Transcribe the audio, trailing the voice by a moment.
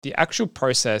the actual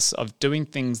process of doing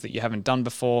things that you haven't done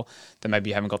before, that maybe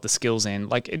you haven't got the skills in,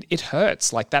 like it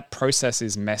hurts. Like that process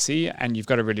is messy and you've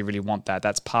got to really, really want that.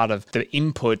 That's part of the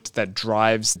input that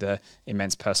drives the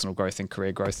immense personal growth and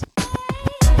career growth.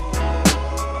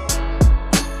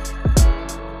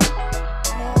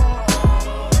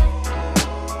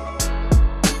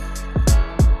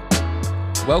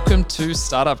 Welcome to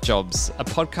Startup Jobs, a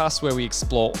podcast where we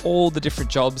explore all the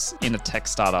different jobs in a tech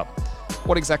startup.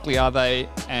 What exactly are they,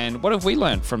 and what have we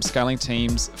learned from scaling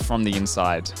teams from the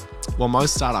inside? While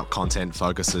most startup content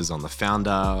focuses on the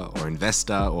founder or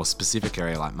investor or specific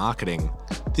area like marketing,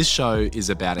 this show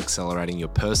is about accelerating your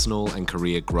personal and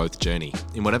career growth journey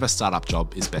in whatever startup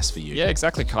job is best for you. Yeah,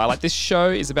 exactly, Kyle. Like this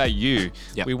show is about you.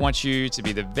 Yep. We want you to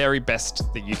be the very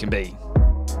best that you can be.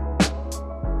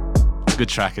 Good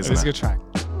track, isn't it? It's a good track.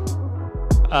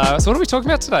 So what are we talking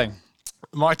about today?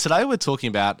 Mike, today we're talking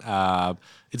about,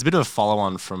 it's a bit of a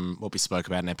follow-on from what we spoke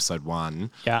about in episode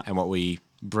 1 and what we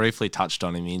briefly touched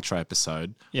on in the intro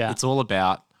episode. Yeah. It's all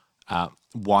about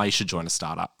why you should join a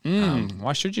startup.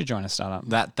 Why should you join a startup?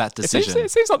 That decision.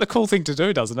 It seems like the cool thing to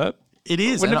do, doesn't it? It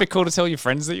is. Wouldn't it be cool to tell your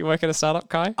friends that you work at a startup,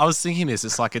 Kai? I was thinking this.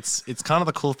 It's like it's kind of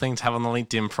the cool thing to have on the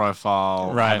LinkedIn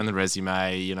profile, Right. have in the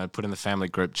resume, put in the family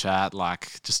group chat,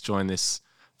 like just join this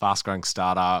fast-growing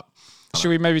startup. Should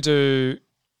we maybe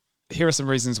here are some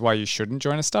reasons why you shouldn't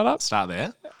join a startup? Start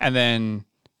there. And then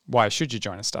why should you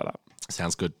join a startup?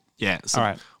 Sounds good. Yeah. So All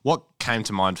right. What came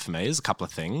to mind for me is a couple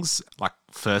of things. Like,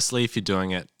 firstly, if you're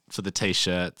doing it for the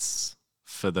T-shirts,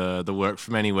 for the work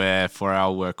from anywhere,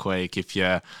 4-hour work week, if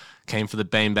you're keen for the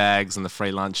beanbags and the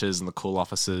free lunches and the cool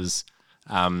offices,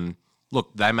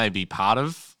 look, they may be part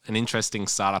of an interesting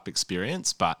startup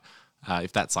experience, but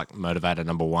if that's like motivator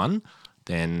number one,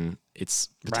 then it's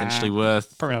potentially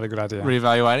worth Probably not a good idea.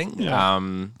 reevaluating. Yeah.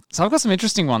 So I've got some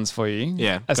interesting ones for you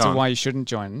as go to on. why you shouldn't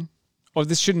join. Or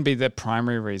this shouldn't be the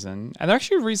primary reason. And they're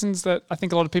actually reasons that I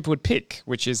think a lot of people would pick,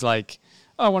 which is like,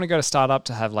 oh, I want to go to startup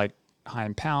to have like high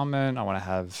empowerment. I want to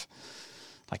have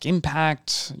like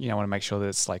impact. I want to make sure that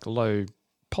it's like low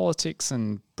politics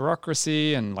and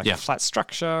bureaucracy and like a flat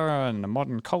structure and a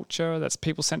modern culture that's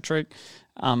people-centric.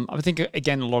 I think,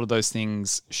 again, a lot of those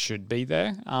things should be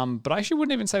there. But I actually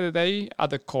wouldn't even say that they are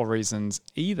the core reasons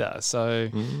either. So,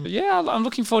 yeah, I'm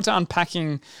looking forward to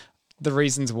unpacking the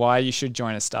reasons why you should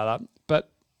join a startup. But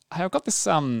I've got this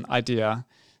idea.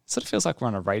 It sort of feels like we're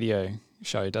on a radio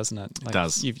show, doesn't it? Like, it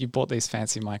does. You bought these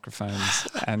fancy microphones.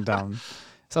 And so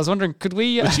I was wondering, could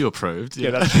we... Which you approved.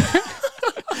 Yeah, that's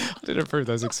I did approve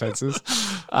those expenses.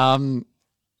 Can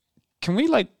we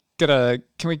like get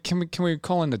can we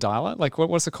call in the dialer? Like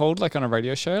what's it called? Like on a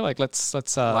radio show? Like let's dial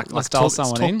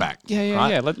someone in. Talkback, yeah.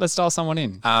 right? Let's dial someone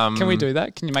in. Can we do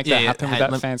that? Can you make that happen with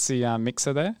that fancy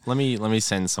mixer there? Let me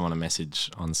send someone a message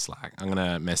on Slack. I'm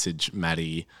gonna message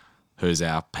Maddie, who's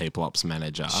our people ops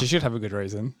manager. She should have a good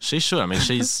reason. She should. I mean,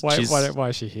 she's why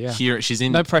is she here? She's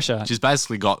in. No pressure. She's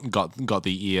basically got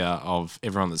the ear of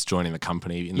everyone that's joining the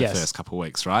company in the first couple of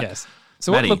weeks, right? Yes.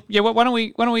 So Maddie, why don't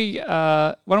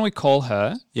we call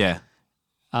her? Yeah.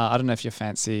 I don't know if your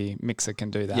fancy mixer can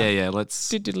do that. Yeah. Let's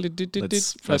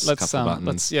press a couple of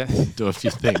buttons. Do a few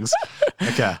things.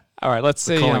 Okay. All right. Let's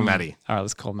see. Calling Maddie. All right.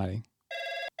 Let's call Maddie.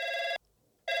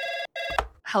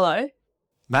 Hello.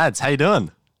 Mads, how you doing?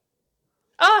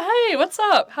 Oh, hey, what's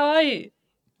up? How are you?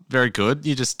 Very good.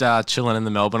 You just chilling in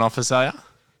the Melbourne office, are you?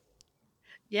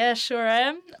 Yeah, sure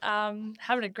am.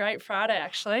 Having a great Friday,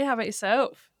 actually. How about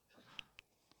yourself?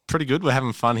 Pretty good. We're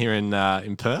having fun here in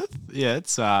Perth. Yeah,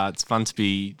 it's fun to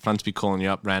be calling you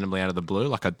up randomly out of the blue,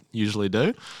 like I usually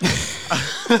do.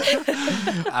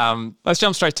 Let's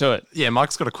jump straight to it. Yeah,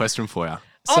 Mike's got a question for you.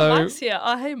 Mike's here.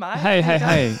 Oh, hey, Mike.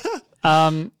 Hey.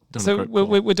 So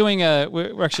we're doing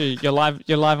we're actually you're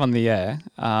live on the air,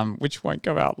 which won't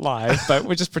go out live, but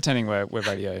we're just pretending we're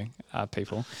radio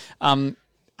people. The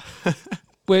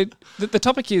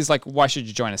topic is like, why should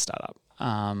you join a startup?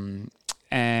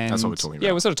 And that's what we're talking about.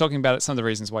 Yeah, we're sort of talking about some of the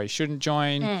reasons why you shouldn't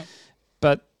join.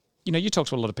 But you talk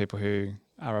to a lot of people who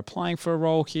are applying for a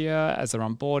role here as they're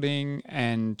onboarding,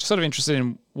 and sort of interested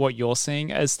in what you're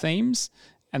seeing as themes,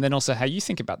 and then also how you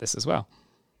think about this as well.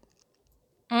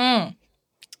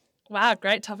 Wow,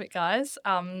 great topic, guys.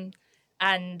 And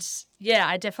yeah,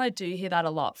 I definitely do hear that a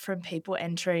lot from people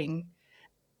entering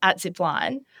at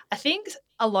Zipline. I think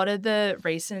a lot of the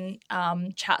recent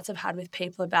chats I've had with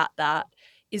people about that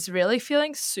is really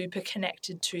feeling super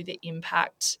connected to the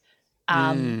impact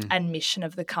and mission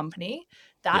of the company.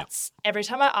 That's every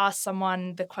time I ask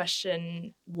someone the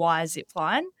question, why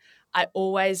Zipline, I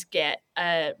always get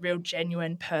a real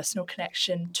genuine personal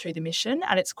connection to the mission.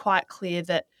 And it's quite clear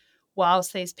that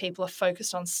whilst these people are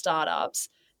focused on startups,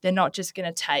 they're not just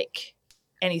going to take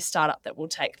any startup that will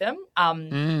take them.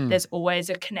 There's always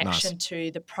a connection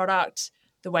to the product,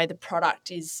 the way the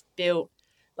product is built,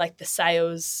 like the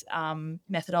sales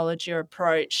methodology or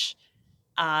approach.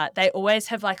 They always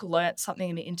have like learnt something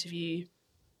in the interview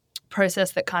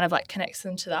process that kind of like connects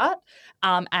them to that.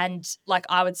 And like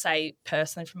I would say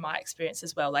personally from my experience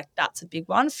as well, like that's a big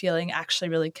one, feeling actually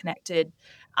really connected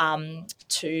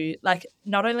to like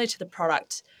not only to the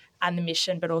product and the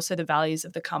mission, but also the values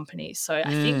of the company. So I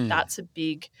think that's a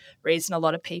big reason a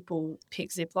lot of people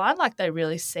pick Zipline. Like they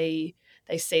really see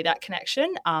that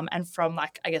connection. And from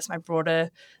like, I guess my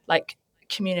broader like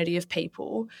community of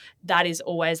people, that is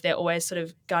always, they're always sort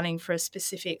of gunning for a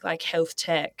specific like health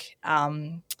tech,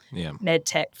 med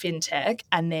tech, fintech,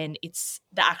 and then it's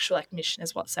the actual like mission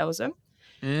is what sells them.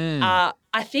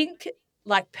 I think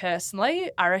like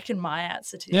personally, I reckon my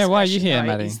answer to this why are you question, here, though,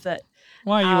 Maddie? is that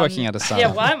Why are you working at a startup?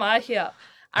 Yeah, why am I here?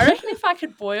 I reckon if I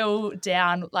could boil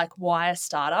down like why a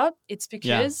startup, it's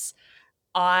because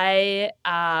I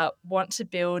want to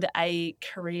build a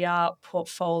career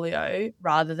portfolio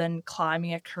rather than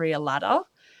climbing a career ladder.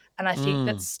 And I think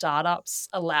that startups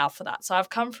allow for that. So I've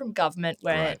come from government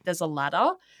where there's a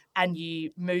ladder and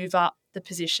you move up the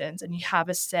positions and you have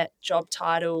a set job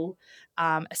title,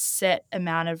 a set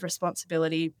amount of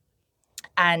responsibility,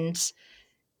 and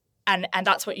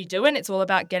that's what you do, and it's all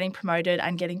about getting promoted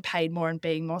and getting paid more and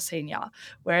being more senior.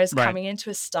 Whereas coming into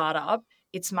a startup,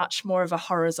 it's much more of a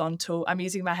horizontal, I'm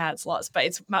using my hands lots, but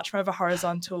it's much more of a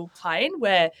horizontal plane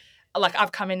where like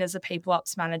I've come in as a people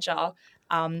ops manager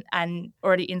and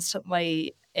already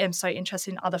instantly am so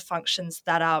interested in other functions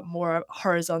that are more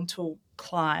horizontal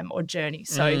climb or journey.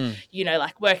 So, you know,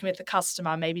 like working with the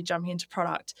customer, maybe jumping into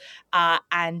product.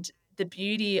 And the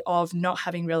beauty of not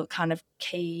having real kind of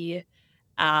key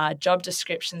job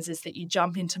descriptions is that you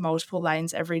jump into multiple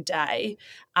lanes every day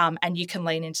and you can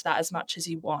lean into that as much as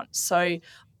you want. So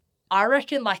I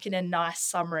reckon like in a nice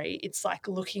summary, it's like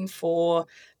looking for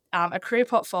a career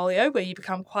portfolio where you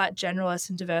become quite generalist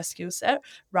and diverse skill set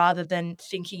rather than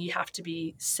thinking you have to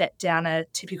be set down a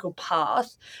typical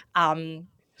path.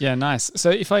 Yeah, nice. So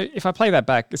if I play that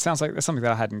back, it sounds like there's something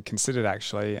that I hadn't considered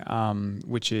actually,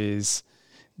 which is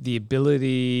the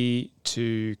ability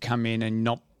to come in and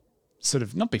not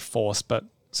be forced, but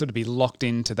sort of be locked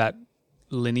into that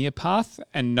linear path,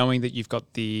 and knowing that you've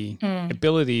got the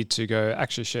ability to go,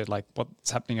 actually, shit, like what's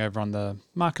happening over on the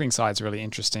marketing side is really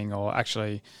interesting, or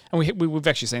actually, and we've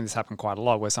actually seen this happen quite a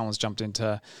lot where someone's jumped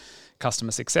into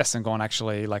customer success and gone,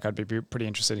 actually, like I'd be pretty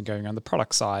interested in going on the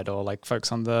product side, or like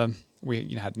folks on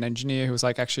we had an engineer who was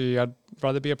like, actually, I'd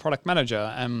rather be a product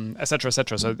manager, et cetera, et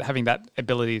cetera. So having that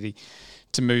ability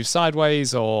to move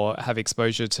sideways or have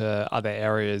exposure to other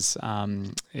areas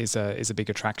is a big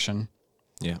attraction.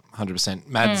 Yeah, 100%.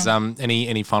 Mads,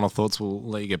 any final thoughts? We'll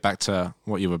let you get back to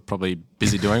what you were probably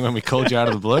busy doing when we called you out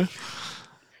of the blue.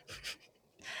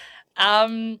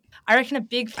 I reckon a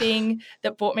big thing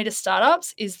that brought me to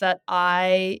startups is that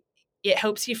it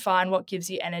helps you find what gives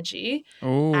you energy.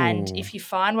 Ooh. And if you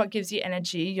find what gives you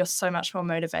energy, you're so much more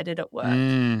motivated at work.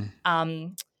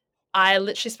 I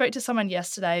literally spoke to someone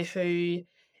yesterday who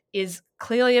is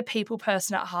clearly a people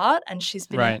person at heart, and she's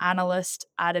been an analyst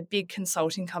at a big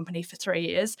consulting company for 3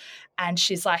 years, and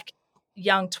she's like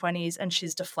young 20s and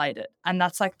she's deflated. And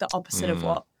that's like the opposite of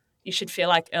what you should feel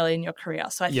like early in your career.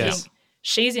 So I think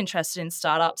she's interested in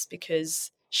startups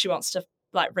because she wants to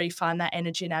like refine that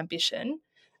energy and ambition.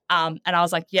 And I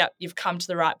was like, yep, you've come to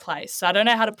the right place. So I don't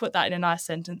know how to put that in a nice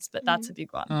sentence, but that's a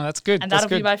big one. Oh, that's good. And that'll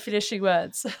be my finishing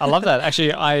words. I love that.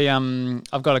 Actually,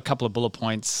 I've got a couple of bullet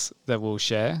points that we'll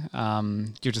share.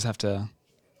 You'll just have to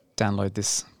download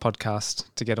this podcast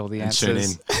to get all the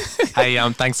answers. Tune in.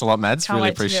 Hey, thanks a lot, Mads. Really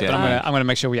appreciate it. I'm going to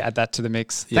make sure we add that to the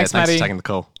mix. Yeah, thanks, Maddie. for taking the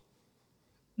call.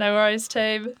 No worries,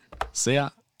 team. See ya.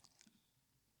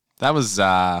 That was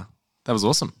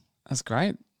awesome. That's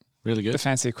great. Really good. The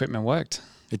fancy equipment worked.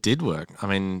 It did work. I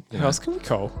mean, who else can we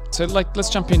call? So, like, let's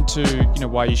jump into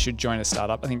why you should join a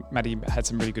startup. I think Maddie had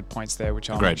some really good points there, which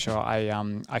I'll make sure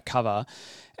I cover.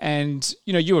 And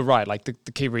you were right. Like the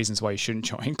key reasons why you shouldn't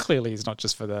join clearly is not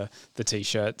just for the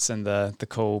t-shirts and the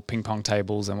cool ping pong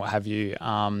tables and what have you,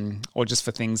 or just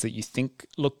for things that you think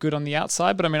look good on the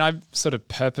outside. But I mean, I sort of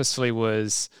purposefully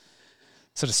was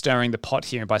sort of stirring the pot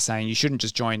here by saying you shouldn't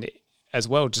just join as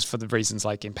well, just for the reasons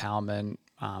like empowerment.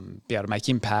 Be able to make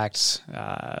impact,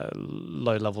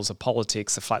 low levels of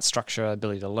politics, a flat structure,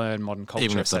 ability to learn, modern culture,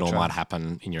 even if that all might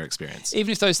happen in your experience.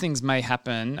 Even if those things may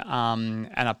happen and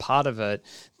are part of it,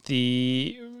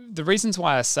 the reasons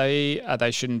why I say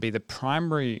they shouldn't be the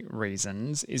primary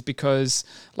reasons is because,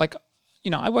 like,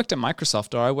 I worked at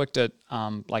Microsoft, or I worked at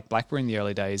like BlackBerry in the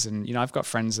early days, and I've got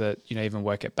friends that even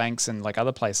work at banks and like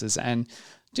other places, and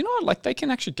do you know what? Like they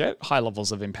can actually get high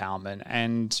levels of empowerment,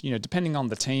 and depending on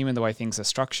the team and the way things are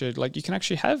structured, like you can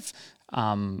actually have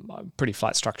a pretty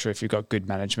flat structure if you've got good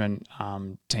management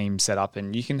team set up,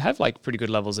 and you can have like pretty good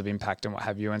levels of impact and what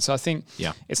have you. And so I think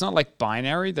it's not like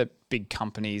binary that big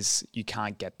companies you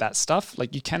can't get that stuff.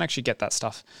 Like you can actually get that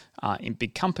stuff in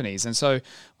big companies. And so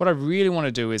what I really want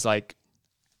to do is like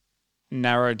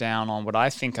narrow down on what I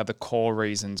think are the core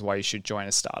reasons why you should join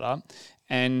a startup.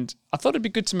 And I thought it'd be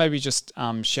good to maybe just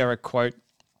share a quote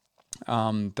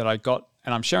that I got,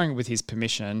 and I'm sharing it with his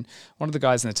permission. One of the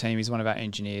guys in the team, he's one of our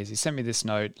engineers. He sent me this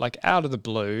note like out of the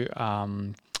blue,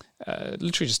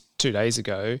 literally just 2 days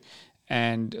ago.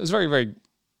 And it was very, very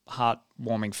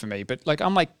heartwarming for me. But like,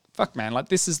 I'm like, fuck man, like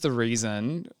this is the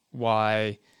reason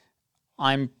why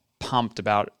I'm pumped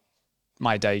about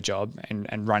my day job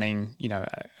and running,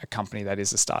 a company that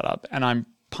is a startup. And I'm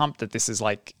pumped that this is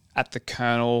like at the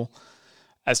kernel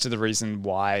as to the reason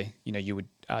why, you would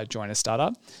join a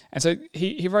startup. And so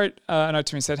he wrote a note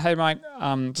to me and said, "Hey, mate,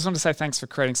 just want to say thanks for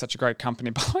creating such a great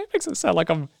company." But it makes it sound like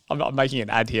I'm not making an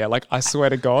ad here. Like, I swear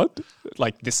to God,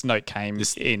 like this note came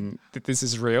in that this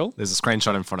is real. There's a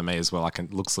screenshot in front of me as well.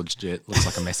 Looks legit. Looks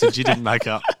like a message you didn't make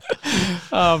up.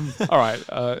 All right.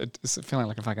 It's feeling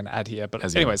like a fucking ad here.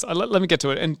 But anyways, let me get to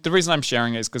it. And the reason I'm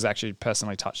sharing it is because it actually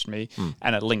personally touched me,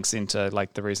 and it links into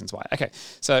like the reasons why. Okay.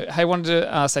 So, hey, wanted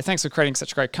to say thanks for creating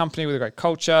such a great company with a great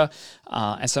culture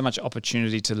and so much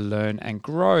opportunity to learn and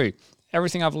grow.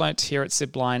 Everything I've learnt here at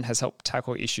Zipline has helped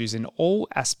tackle issues in all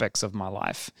aspects of my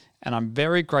life, and I'm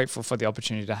very grateful for the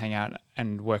opportunity to hang out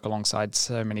and work alongside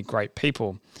so many great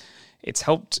people. It's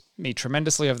helped me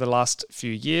tremendously over the last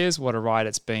few years. What a ride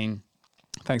it's been.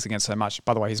 Thanks again so much.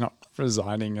 By the way, he's not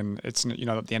resigning, and it's at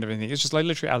the end of anything. It's just like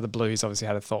literally out of the blue. He's obviously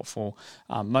had a thoughtful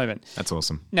moment. That's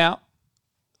awesome. Now,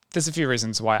 there's a few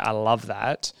reasons why I love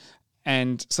that.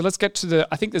 And so let's get to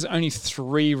I think there's only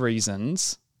 3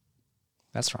 reasons.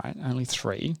 That's right, only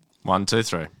 3. 1, 2,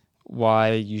 3.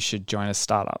 Why you should join a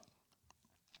startup.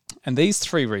 And these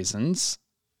 3 reasons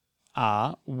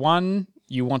are: 1,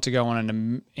 you want to go on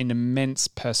an immense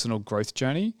personal growth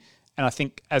journey. And I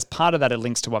think as part of that, it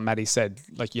links to what Maddie said,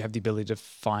 like you have the ability to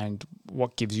find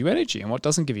what gives you energy and what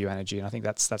doesn't give you energy. And I think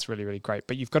that's really, really great.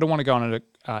 But you've got to want to go on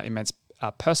an immense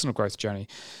personal growth journey,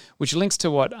 which links to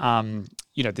what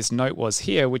this note was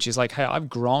here, which is like, hey, I've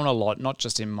grown a lot, not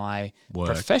just in my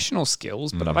professional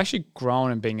skills, but I've actually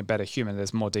grown in being a better human.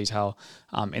 There's more detail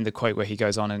in the quote where he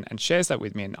goes on and shares that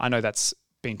with me. And I know that's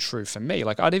been true for me.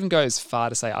 Like I'd even go as far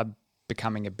to say I'm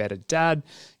becoming a better dad,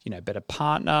 better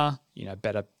partner,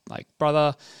 better like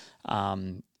brother,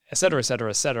 et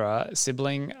cetera,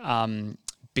 sibling,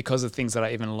 because of things that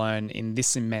I even learn in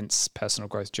this immense personal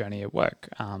growth journey at work.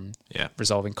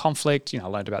 Resolving conflict. I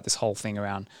learned about this whole thing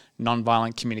around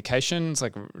nonviolent communication. It's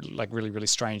like really, really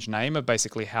strange name of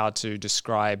basically how to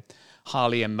describe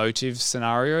highly emotive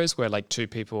scenarios where like 2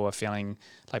 people are feeling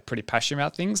like pretty passionate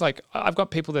about things. Like I've got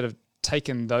people that have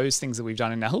taken those things that we've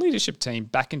done in our leadership team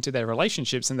back into their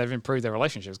relationships, and they've improved their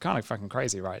relationships. Kind of fucking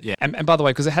crazy, right? Yeah. And by the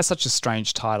way, because it has such a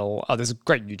strange title, there's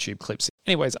great YouTube clips.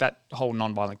 Anyways, that whole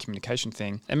nonviolent communication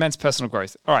thing, immense personal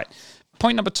growth. All right.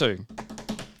 Point number 2,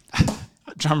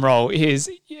 drum roll, is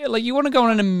like you want to go on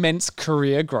an immense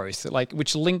career growth, like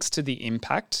which links to the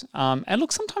impact. And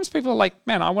look, sometimes people are like,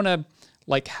 man, I want to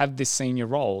like have this senior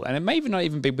role, and it may even not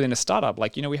even be within a startup.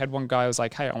 Like, we had one guy who was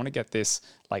like, hey, I want to get this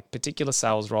like particular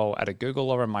sales role at a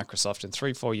Google or a Microsoft in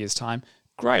 3-4 years time.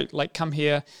 Great. Like come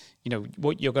here,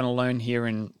 what you're going to learn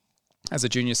here as a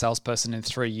junior salesperson in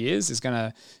 3 years is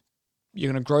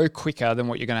you're going to grow quicker than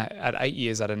what you're going to at 8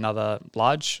 years at another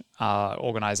large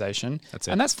organization. That's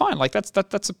it. And that's fine. Like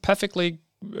that's a perfectly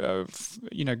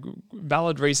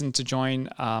valid reason to join,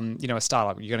 a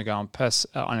startup. You're going to go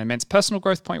on immense personal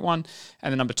growth, point 1.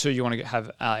 And then number 2, you want to have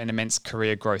an immense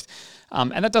career growth.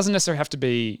 And that doesn't necessarily have to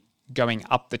be going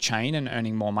up the chain and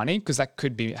earning more money, because that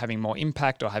could be having more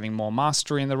impact or having more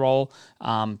mastery in the role.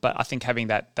 But I think having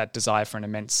that desire for an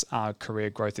immense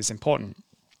career growth is important.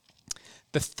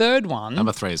 The third one,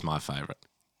 number 3 is my favorite.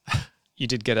 You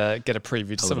did get a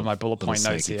preview to some of my bullet point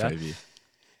notes here. Preview.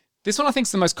 This one I think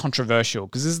is the most controversial,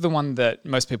 because this is the one that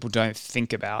most people don't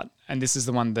think about. And this is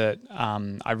the one that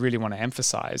I really want to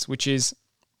emphasize, which is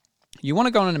you want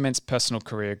to go on an immense personal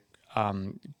career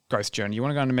growth journey. You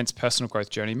want to go on an immense personal growth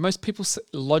journey. Most people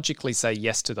logically say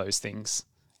yes to those things.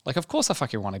 Like, of course I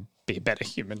fucking want to be a better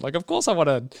human. Like, of course I want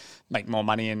to make more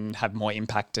money and have more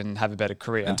impact and have a better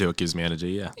career. And do what gives me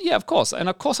energy, yeah. Yeah, of course. And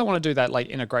of course I want to do that like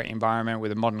in a great environment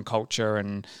with a modern culture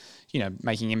and,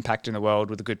 making impact in the world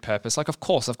with a good purpose. Like, of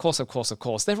course.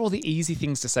 They're all the easy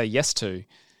things to say yes to.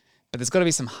 But there's got to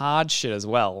be some hard shit as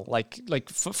well. Like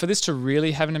for this to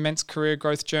really have an immense career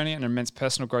growth journey and an immense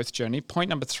personal growth journey, point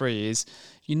number 3 is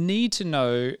you need to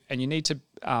know, and you need to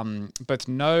both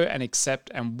know and accept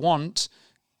and want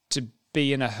to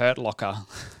be in a hurt locker.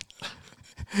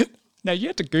 Now, you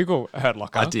had to Google a hurt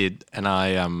locker. I did, and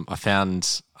I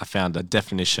found a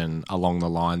definition along the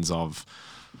lines of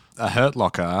a hurt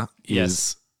locker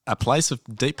is a place of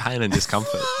deep pain and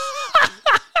discomfort.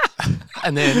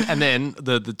 And then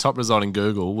the top result in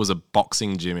Google was a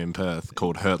boxing gym in Perth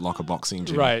called Hurt Locker Boxing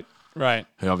Gym. Right.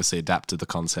 Who obviously adapted the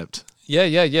concept.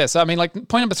 Yeah. So, I mean, like,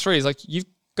 point number 3 is, like, you've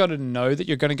got to know that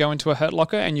you're going to go into a hurt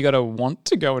locker, and you got to want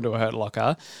to go into a hurt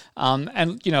locker.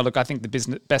 And, look, I think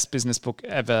the best business book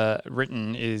ever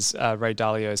written is Ray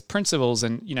Dalio's Principles.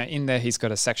 And, in there, he's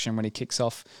got a section when he kicks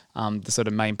off the sort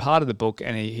of main part of the book.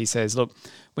 And he says, look,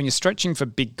 when you're stretching for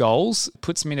big goals, it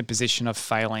puts me in a position of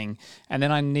failing. And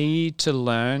then I need to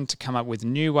learn to come up with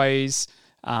new ways,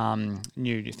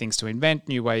 new things to invent,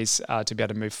 new ways to be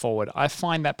able to move forward. I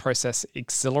find that process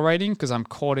exhilarating because I'm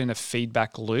caught in a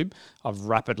feedback loop of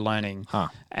rapid learning.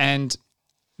 And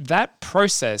that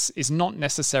process is not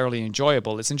necessarily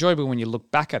enjoyable. It's enjoyable when you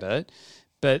look back at it,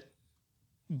 but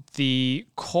the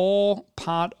core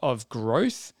part of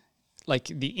growth, like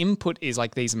the input, is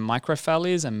like these micro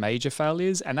failures and major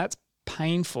failures, and that's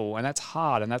painful and that's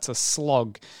hard and that's a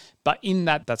slog. But in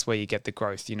that's where you get the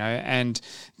growth, and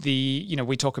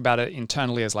we talk about it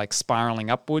internally as like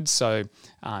spiraling upwards. So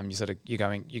you're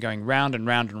going round and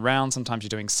round and round. Sometimes you're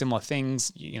doing similar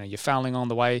things, you're failing on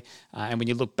the way. And when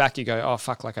you look back, you go, oh,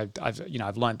 fuck, like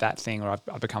I've learned that thing, or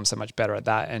I've become so much better at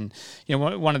that. And,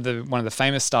 one of the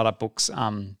famous startup books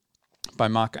by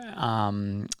Mark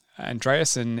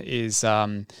Andreessen is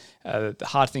the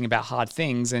hard thing about hard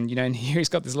things, and and here he's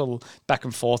got this little back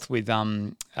and forth with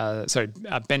Ben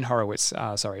Horowitz.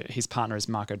 His partner is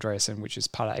Mark Andreessen, which is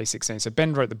part of A16. So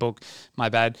Ben wrote the book, my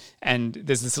bad, and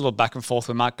there's this little back and forth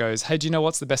where Mark goes, "Hey, do you know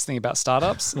what's the best thing about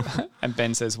startups?" And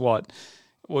Ben says, "What?"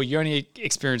 Well, you only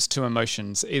experience 2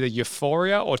 emotions, either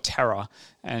euphoria or terror,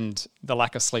 and the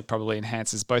lack of sleep probably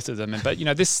enhances both of them. But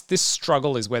this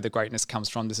struggle is where the greatness comes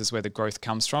from. This is where the growth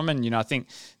comes from. And I think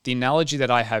the analogy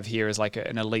that I have here is like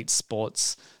an elite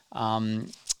sports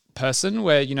person,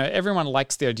 where everyone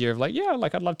likes the idea of like, yeah,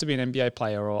 like I'd love to be an NBA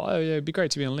player, or oh yeah, it'd be great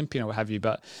to be an Olympian or what have you.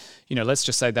 But let's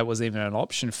just say that was even an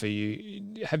option for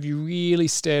you. Have you really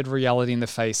stared reality in the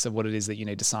face of what it is that you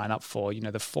need to sign up for?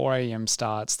 The 4 a.m.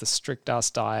 starts, the strict ass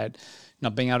diet,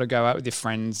 not being able to go out with your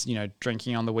friends,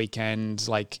 drinking on the weekend.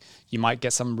 Like, you might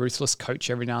get some ruthless coach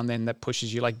every now and then that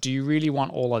pushes you. Like, do you really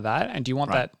want all of that? And do you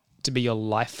want that to be your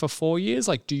life for 4 years?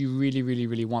 Like, do you really, really,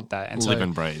 really want that? And live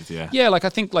and breathe, yeah. Yeah, like I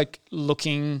think like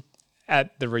looking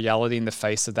at the reality in the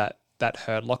face of that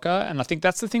hurt locker, and I think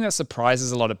that's the thing that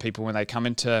surprises a lot of people when they come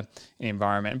into an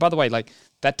environment. And by the way, like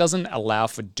that doesn't allow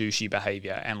for douchey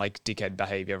behavior and like dickhead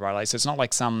behavior, right? Like, so it's not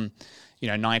like some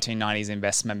 1990s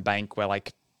investment bank where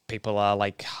like people are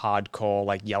like hardcore,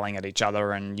 like yelling at each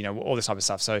other and all this type of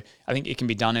stuff. So I think it can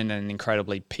be done in an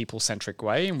incredibly people-centric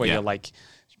way, and where you're like,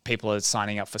 people are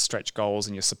signing up for stretch goals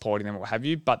and you're supporting them, what have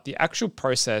you. But the actual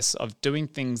process of doing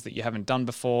things that you haven't done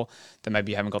before, that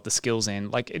maybe you haven't got the skills in,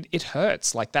 like it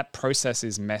hurts. Like that process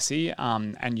is messy,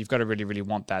 and you've got to really, really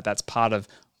want that. That's part of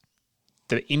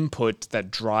the input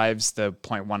that drives the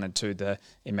point 1 and 2, the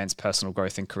immense personal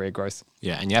growth and career growth.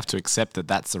 Yeah, and you have to accept that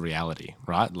that's the reality,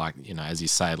 right? Like, as you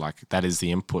say, like that is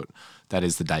the input, that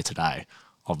is the day-to-day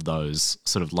of those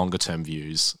sort of longer term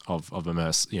views of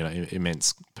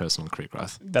immense personal and career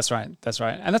growth. That's right.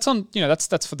 And that's on,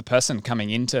 that's for the person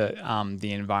coming into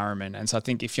the environment. And so I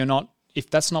think if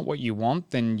that's not what you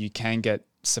want, then you can get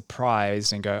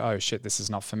surprised and go, oh shit, this is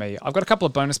not for me. I've got a couple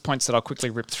of bonus points that I'll quickly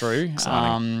rip through.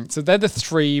 So they're the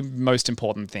 3 most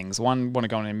important things. 1, want to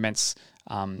go on an immense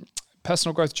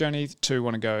personal growth journey. 2,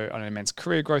 want to go on an immense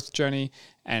career growth journey.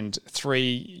 And 3,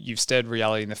 you've stared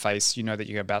reality in the face. You know that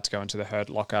you're about to go into the hurt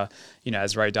locker.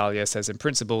 As Ray Dalio says in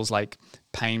Principles, like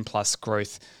pain plus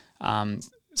growth.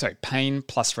 Pain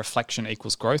plus reflection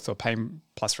equals growth, or pain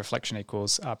plus reflection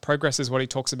equals progress is what he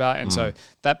talks about. And so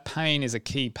that pain is a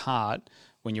key part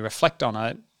when you reflect on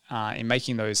it in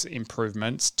making those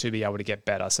improvements to be able to get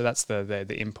better. So that's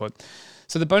the input.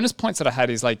 So the bonus points that I had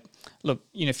is like, look,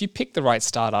 if you pick the right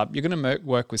startup, you're going to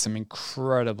work with some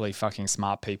incredibly fucking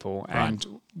smart people. Right.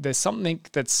 And there's something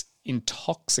that's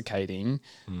intoxicating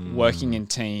working in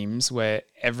teams where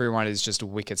everyone is just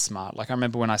wicked smart. Like I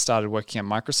remember when I started working at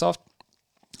Microsoft,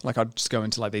 like I'd just go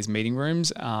into like these meeting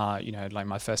rooms, like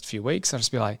my first few weeks, I'd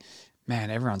just be like, man,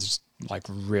 everyone's just like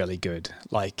really good.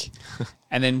 Like,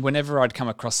 and then whenever I'd come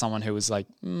across someone who was like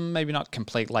maybe not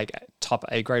complete like top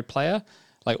A grade player,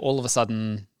 like all of a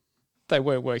sudden they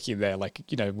were working there, like,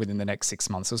 you know, within the next 6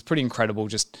 months. It was pretty incredible,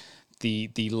 just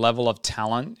the level of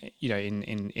talent, you know,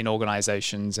 in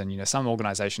organizations. And, you know, some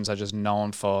organizations are just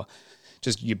known for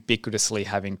just ubiquitously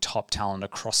having top talent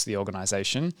across the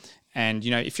organization. And,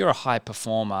 you know, if you're a high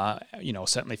performer, you know,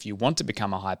 certainly if you want to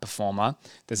become a high performer,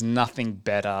 there's nothing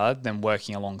better than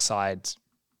working alongside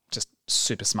just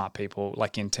super smart people,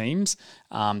 like in teams,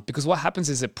 because what happens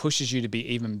is it pushes you to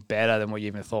be even better than what you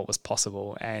even thought was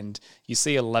possible. And you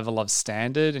see a level of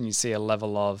standard, and you see a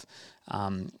level of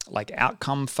like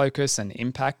outcome focus and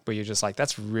impact, where you're just like,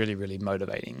 that's really, really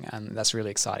motivating, and that's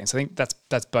really exciting. So I think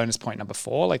that's bonus point number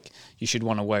 4. Like, you should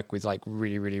want to work with like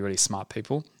really, really, really smart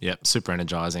people. Yep, super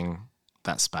energizing,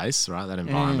 that space, right? That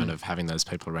environment of having those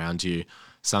people around you.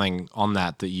 Something on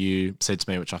that you said to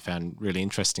me, which I found really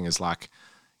interesting, is like,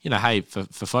 you know, hey, for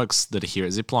folks that are here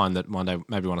at Zipline that one day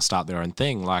maybe want to start their own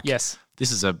thing, like, yes,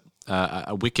 this is a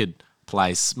wicked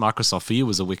place. Microsoft for you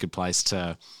was a wicked place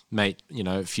to meet, you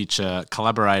know, future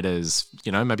collaborators,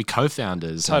 you know, maybe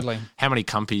co-founders. Totally. And how many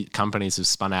companies have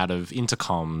spun out of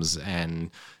intercoms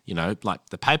and, you know, like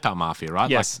the PayPal mafia,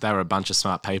 right? Yes. Like, they were a bunch of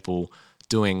smart people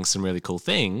doing some really cool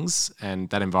things,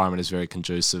 and that environment is very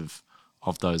conducive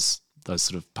of those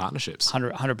sort of partnerships.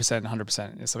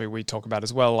 100%. It's something we talk about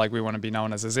as well. Like, we want to be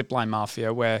known as a Zipline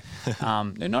mafia, where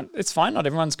it's fine. Not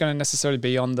everyone's going to necessarily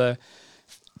be on the,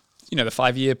 you know, the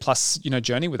 5-year plus, you know,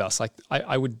 journey with us. Like,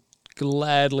 I would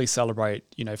gladly celebrate,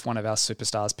 you know, if one of our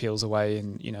superstars peels away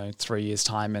in, you know, 3 years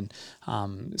time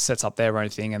and sets up their own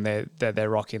thing, and they're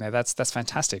rocking there. That's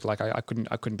fantastic. Like, I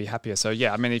couldn't be happier. So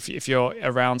yeah, I mean, if you're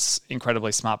around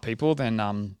incredibly smart people,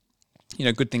 then you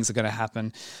know, good things are going to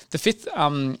happen. The 5th,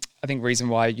 I think, reason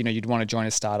why, you know, you'd want to join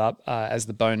a startup as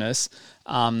the bonus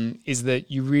is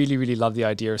that you really, really love the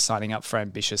idea of signing up for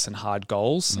ambitious and hard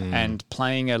goals and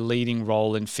playing a leading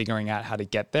role in figuring out how to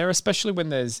get there, especially when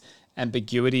there's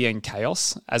ambiguity and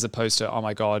chaos, as opposed to, oh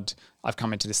my God, I've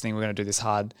come into this thing, we're going to do this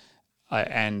hard,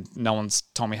 and no one's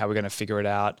told me how we're going to figure it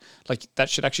out. Like, that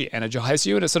should actually energize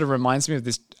you. And it sort of reminds me of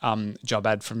this job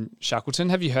ad from Shackleton.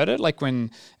 Have you heard it? Like,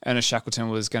 when Ernest Shackleton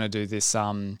was going to do this,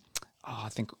 I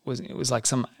think it was like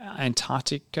some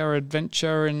Antarctica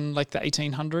adventure in like the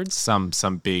 1800s.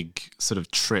 Some big sort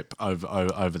of trip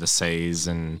over the seas.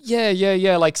 And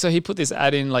yeah. Like, so he put this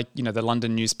ad in, like, you know, the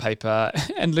London newspaper,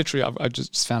 and literally I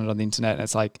just found it on the internet, and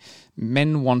it's like,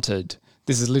 men wanted.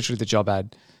 This is literally the job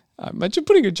ad. Imagine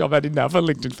putting a job ad in now for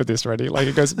LinkedIn for this already. Like,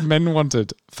 it goes, men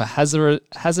wanted for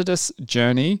hazardous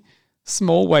journey,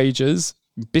 small wages,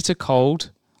 bitter cold,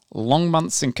 long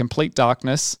months in complete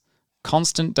darkness,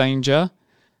 constant danger,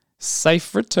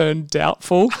 safe return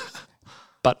doubtful,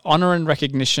 but honor and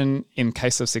recognition in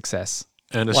case of success.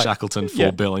 Ernest Shackleton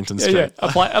for Burlington Street. Yeah.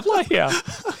 Apply here.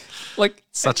 Like,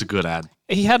 such a good ad.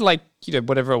 He had, like, you know,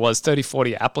 whatever it was, 30,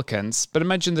 40 applicants, but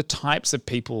imagine the types of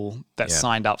people that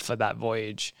signed up for that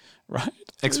voyage, right?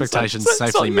 Expectations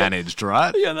safely managed,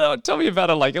 right? Yeah, no, tell me about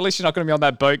it. Like, at least you're not going to be on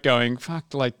that boat going,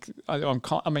 fuck, like,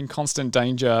 I'm in constant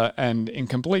danger and in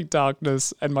complete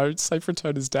darkness, and my safe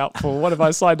return is doubtful. What have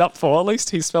I signed up for? At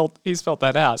least he's felt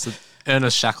that out. So,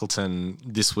 Ernest Shackleton,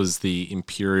 this was the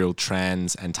Imperial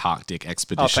Trans-Antarctic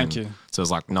Expedition. Oh, thank you. So it was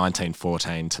like 1914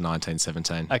 to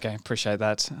 1917. Okay, appreciate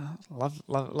that.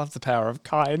 Love the power of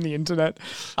Kai and the internet.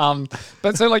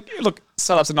 But so, like, look,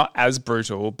 startups are not as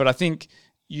brutal, but I think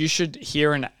you should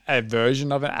hear a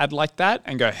version of an ad like that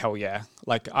and go, hell yeah.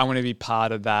 Like, I want to be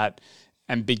part of that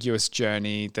ambiguous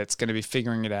journey that's going to be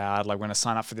figuring it out. Like, we're going to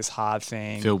sign up for this hard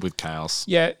thing. Filled with chaos.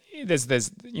 Yeah,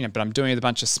 there's you know, but I'm doing it with a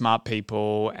bunch of smart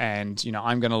people, and, you know,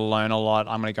 I'm going to learn a lot.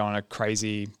 I'm going to go on a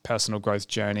crazy personal growth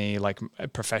journey, like a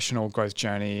professional growth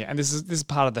journey. And this is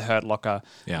part of the Hurt Locker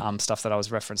stuff that I was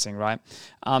referencing, right?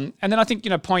 And then I think, you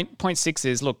know, point 6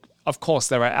 is, look, of course,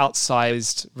 there are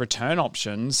outsized return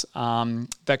options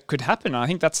that could happen. I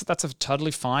think that's a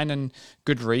totally fine and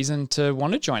good reason to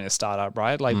want to join a startup,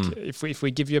 right? Like, if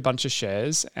we give you a bunch of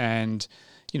shares and,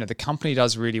 you know, the company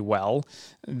does really well,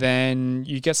 then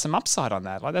you get some upside on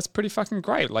that. Like, that's pretty fucking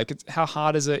great. Like, how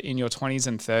hard is it in your 20s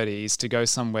and 30s to go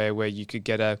somewhere where you could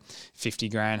get a 50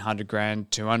 grand, 100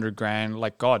 grand, 200 grand,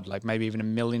 like, God, like maybe even $1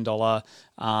 million,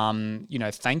 you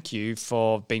know, thank you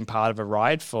for being part of a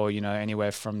ride for, you know,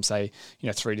 anywhere from, say, you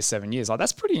know, 3 to 7 years. Like,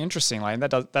 that's pretty interesting. Like,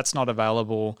 that's not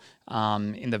available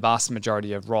in the vast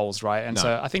majority of roles, right? And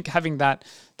so I think having that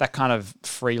kind of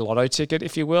free lotto ticket,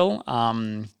 if you will,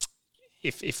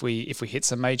 if we hit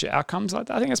some major outcomes, I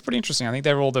think that's pretty interesting. I think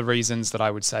they're all the reasons that I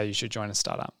would say you should join a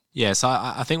startup. Yeah, so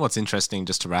I think what's interesting,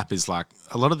 just to wrap, is like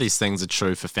a lot of these things are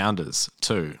true for founders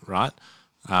too, right?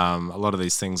 A lot of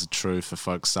these things are true for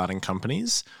folks starting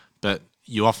companies, but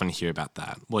you often hear about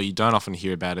that. What you don't often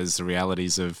hear about is the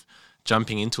realities of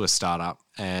jumping into a startup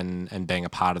and being a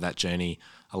part of that journey.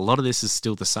 A lot of this is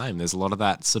still the same. There's a lot of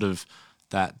that sort of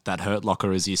that hurt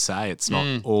locker, as you say. It's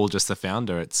not all just the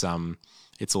founder. It's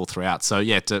all throughout. So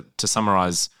yeah, to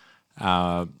summarize,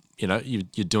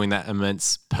 you're doing that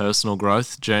immense personal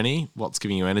growth journey. What's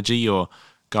giving you energy? You're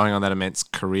going on that immense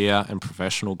career and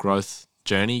professional growth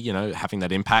journey, having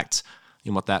that impact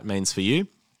in what that means for you.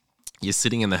 You're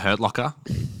sitting in the hurt locker.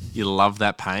 You love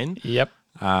that pain. Yep.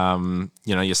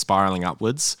 You're spiraling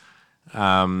upwards.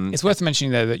 It's worth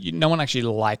mentioning though that no one actually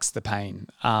likes the pain,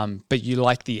 but you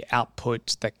like the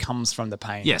output that comes from the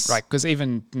pain. Yes. Right. Because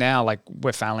even now, like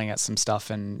we're failing at some stuff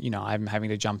and, I'm having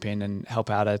to jump in and help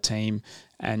out a team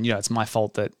and, it's my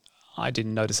fault that I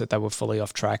didn't notice that they were fully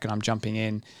off track and I'm jumping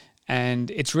in and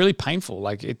it's really painful.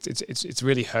 Like it's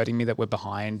really hurting me that we're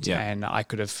behind and I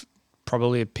could have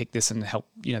probably picked this and helped,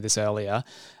 this earlier.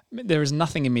 There is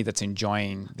nothing in me that's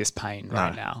enjoying this pain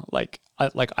right now.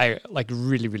 I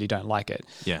really, really don't like it.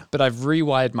 Yeah. But I've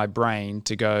rewired my brain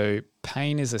to go,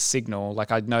 pain is a signal.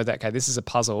 Like I know that, okay, this is a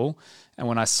puzzle. And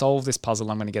when I solve this puzzle,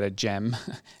 I'm going to get a gem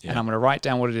and I'm going to write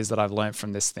down what it is that I've learned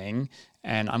from this thing.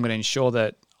 And I'm going to ensure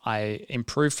that I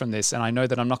improve from this. And I know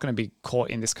that I'm not going to be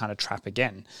caught in this kind of trap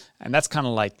again. And that's kind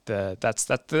of like that's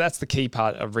the key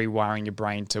part of rewiring your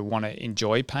brain to want to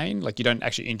enjoy pain. Like you don't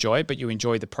actually enjoy it, but you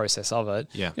enjoy the process of it.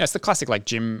 Yeah. It's the classic like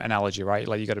gym analogy, right?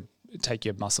 Like you got to take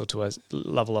your muscle to a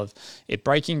level of it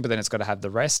breaking, but then it's got to have the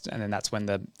rest. And then that's when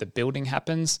the building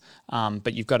happens.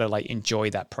 But you've got to like enjoy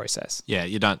that process. Yeah.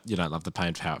 You don't love the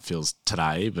pain for how it feels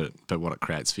today, but what it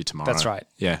creates for you tomorrow. That's right.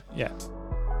 Yeah. Yeah.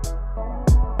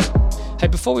 Hey,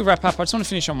 before we wrap up, I just want to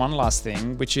finish on one last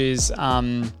thing, which is,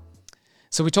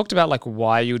 so we talked about like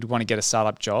why you would want to get a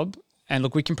startup job. And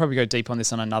look, we can probably go deep on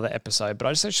this on another episode, but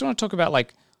I just want to talk about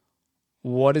like,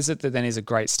 what is it that then is a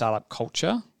great startup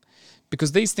culture?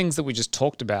 Because these things that we just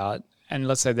talked about, and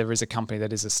let's say there is a company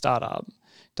that is a startup,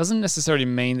 doesn't necessarily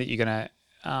mean that you're going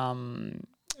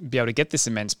to be able to get this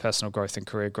immense personal growth and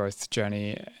career growth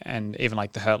journey and even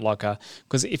like the hurt locker.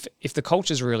 Because if the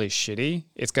culture is really shitty,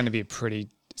 it's going to be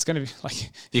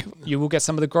like, you will get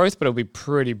some of the growth, but it'll be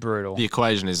pretty brutal. The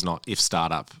equation is not if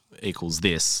startup equals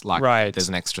this, like there's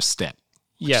an extra step.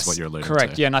 Yes, is what you're alluding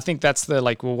correct. to. Yeah, and I think that's the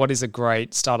like, well, what is a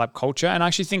great startup culture? And I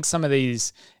actually think some of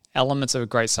these elements of a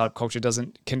great startup culture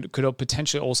could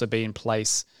potentially also be in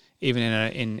place even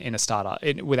in a startup,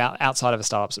 outside of a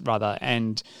startup rather,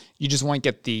 and you just won't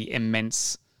get the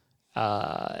immense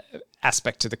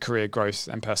aspect to the career growth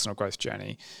and personal growth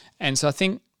journey. And so I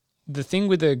think the thing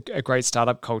with a great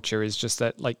startup culture is just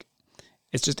that like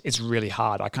it's really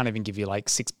hard. I can't even give you like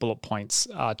 6 bullet points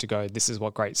to go, this is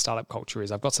what great startup culture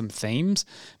is. I've got some themes,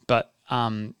 but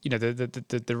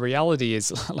the reality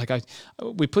is like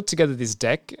we put together this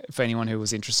deck for anyone who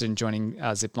was interested in joining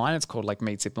Zipline. It's called like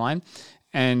Meet Zipline.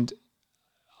 And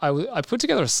I put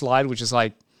together a slide, which is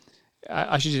like,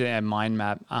 I actually did a mind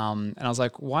map. And I was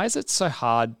like, why is it so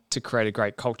hard to create a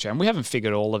great culture? And we haven't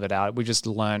figured all of it out. We just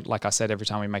learned, like I said, every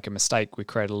time we make a mistake, we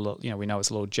create a little, we know it's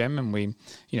a little gem and we,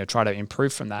 try to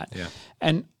improve from that. Yeah.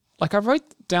 And like I wrote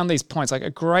down these points, like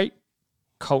a great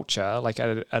culture, like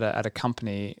at a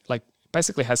company, like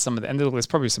basically has some of the, and there's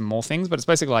probably some more things, but it's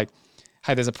basically like,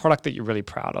 hey, there's a product that you're really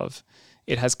proud of.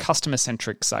 It has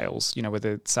customer-centric sales, where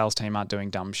the sales team aren't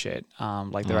doing dumb shit.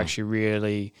 Like they're actually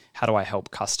really, how do I help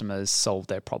customers solve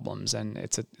their problems? And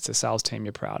it's a sales team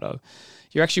you're proud of.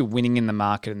 You're actually winning in the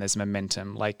market and there's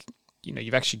momentum. Like,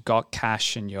 you've actually got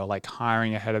cash and you're like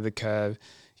hiring ahead of the curve.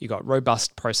 You've got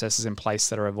robust processes in place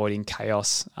that are avoiding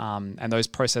chaos. And those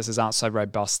processes aren't so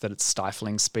robust that it's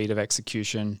stifling speed of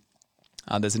execution.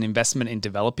 There's an investment in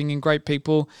developing in great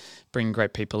people, bringing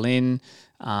great people in.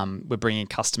 We're bringing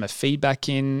customer feedback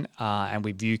in, and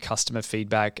we view customer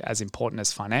feedback as important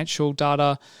as financial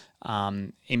data.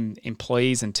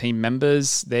 Employees and team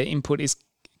members, their input is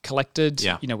collected.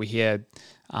 Yeah. We hear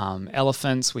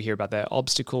elephants, we hear about their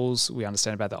obstacles, we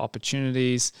understand about their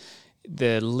opportunities.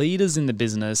 The leaders in the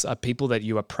business are people that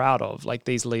you are proud of. Like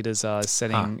these leaders are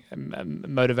setting,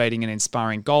 motivating and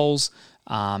inspiring goals.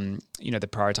 They're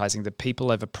prioritizing the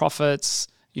people over profits.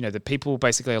 The people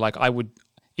basically are like,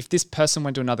 if this person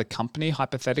went to another company,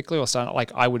 hypothetically, or something,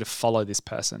 like I would follow this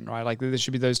person, right? Like there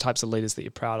should be those types of leaders that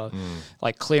you're proud of.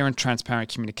 Like clear and transparent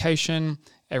communication.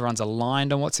 Everyone's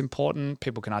aligned on what's important.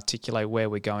 People can articulate where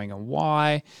we're going and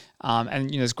why. And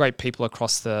there's great people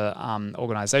across the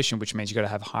organization, which means you've got to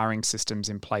have hiring systems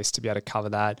in place to be able to cover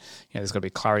that. There's got to be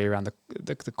clarity around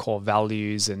the core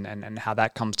values and how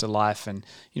that comes to life. And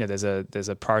there's a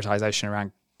prioritization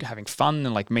around having fun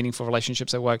and like meaningful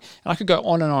relationships at work. And I could go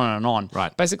on and on and on.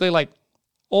 Right. Basically, like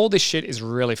all this shit is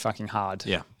really fucking hard.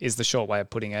 Yeah. Is the short way of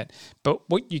putting it. But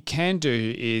what you can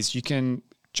do is you can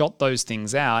jot those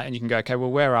things out and you can go, okay,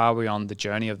 well, where are we on the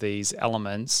journey of these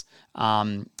elements?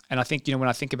 And I think, when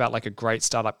I think about like a great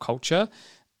startup culture,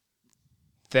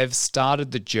 they've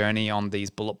started the journey on these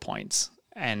bullet points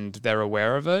and they're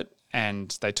aware of it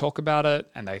and they talk about it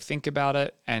and they think about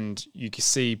it and you can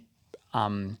see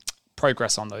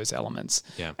progress on those elements.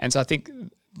 Yeah. And so I think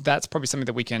that's probably something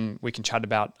that we can chat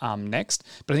about next.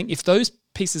 But I think if those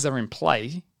pieces are in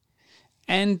play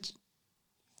and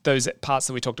those parts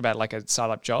that we talked about, like a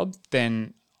startup job,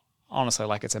 then honestly,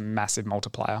 like it's a massive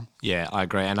multiplier. Yeah, I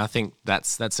agree. And I think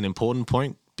that's an important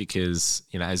point because,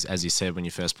 as you said when you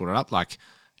first brought it up, like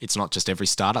it's not just every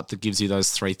startup that gives you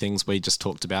those three things we just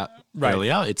talked about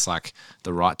earlier. It's like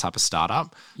the right type of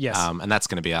startup. Yes. And that's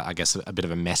going to be, I guess, a bit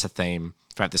of a meta theme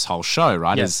throughout this whole show,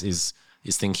 right? Yes. Is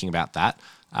thinking about that.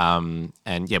 And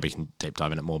yeah, we can deep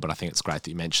dive in it more, but I think it's great that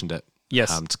you mentioned it.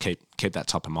 Yes. To keep that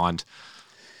top of mind.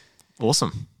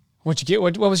 Awesome. What'd you get?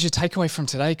 What was your takeaway from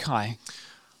today, Kai?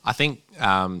 I think,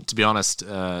 to be honest,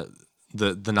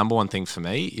 the number one thing for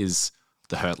me is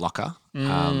the hurt locker.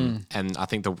 And I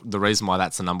think the reason why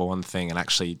that's the number one thing, and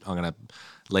actually I'm going to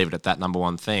leave it at that number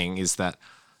one thing, is that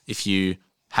if you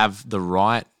have the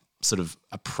right sort of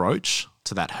approach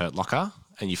to that hurt locker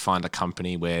and you find a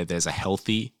company where there's a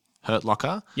healthy hurt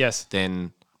locker, Yes.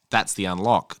 then that's the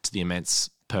unlock to the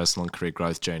immense personal and career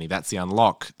growth journey. That's the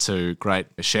unlock to great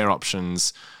share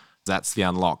options. That's the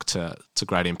unlock to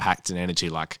great impact and energy.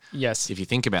 Like, Yes. if you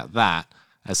think about that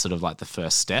as sort of like the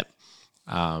first step,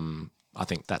 I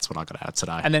think that's what I got out of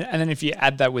today. And then if you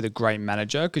add that with a great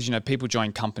manager, because people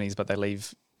join companies but they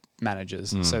leave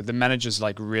managers. So the manager's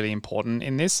like really important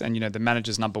in this. And the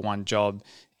manager's number one job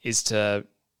is to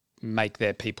make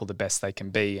their people the best they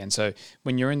can be. And so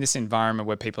when you're in this environment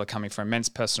where people are coming for immense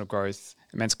personal growth,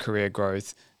 immense career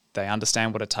growth, they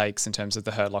understand what it takes in terms of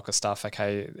the hurt locker stuff.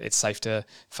 Okay, it's safe to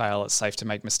fail. It's safe to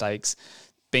make mistakes.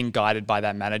 Being guided by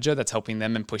that manager that's helping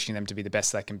them and pushing them to be the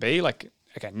best they can be. Like,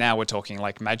 okay, now we're talking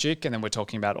like magic, and then we're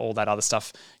talking about all that other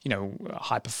stuff,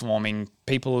 high performing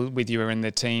people with you in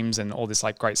their teams and all this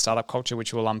like great startup culture,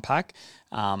 which we'll unpack.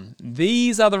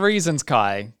 These are the reasons,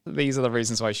 Kai. These are the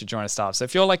reasons why you should join a startup. So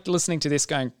if you're like listening to this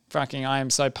going, fucking, I am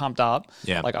so pumped up.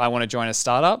 Yeah. Like I want to join a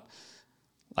startup.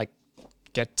 Like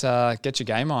get your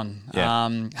game on.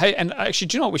 Yeah. Hey, and actually,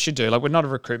 do you know what we should do? Like we're not a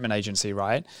recruitment agency,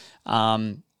 right?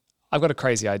 I've got a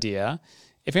crazy idea.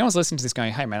 If anyone's listening to this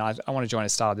going, hey man, I want to join a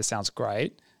startup, this sounds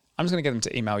great, I'm just going to get them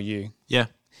to email you. Yeah.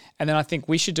 And then I think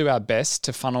we should do our best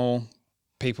to funnel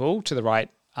people to the right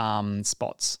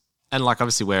spots. And like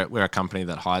obviously we're a company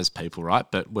that hires people, right?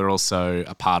 But we're also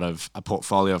a part of a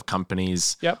portfolio of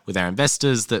companies with our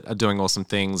investors that are doing awesome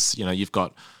things. You've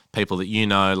got people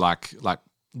that like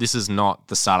this is not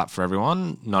the startup for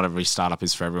everyone. Not every startup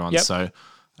is for everyone. Yep. So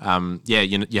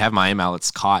you have my email.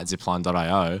 It's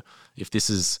kai@zipline.io. If this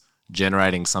is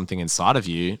generating something inside of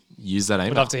you, use that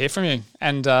email. We'd love to hear from you.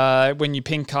 And when you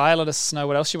ping Kai, let us know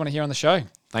what else you want to hear on the show.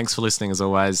 Thanks for listening as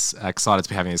always. Excited to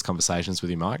be having these conversations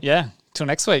with you, Mike. Yeah. Till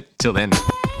next week. Till then.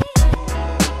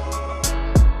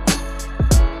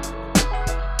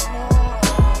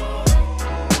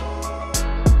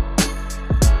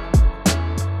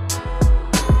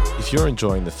 If you're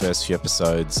enjoying the first few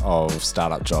episodes of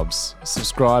Startup Jobs,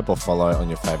 subscribe or follow on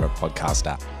your favorite podcast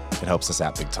app. It helps us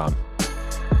out big time.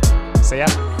 See ya.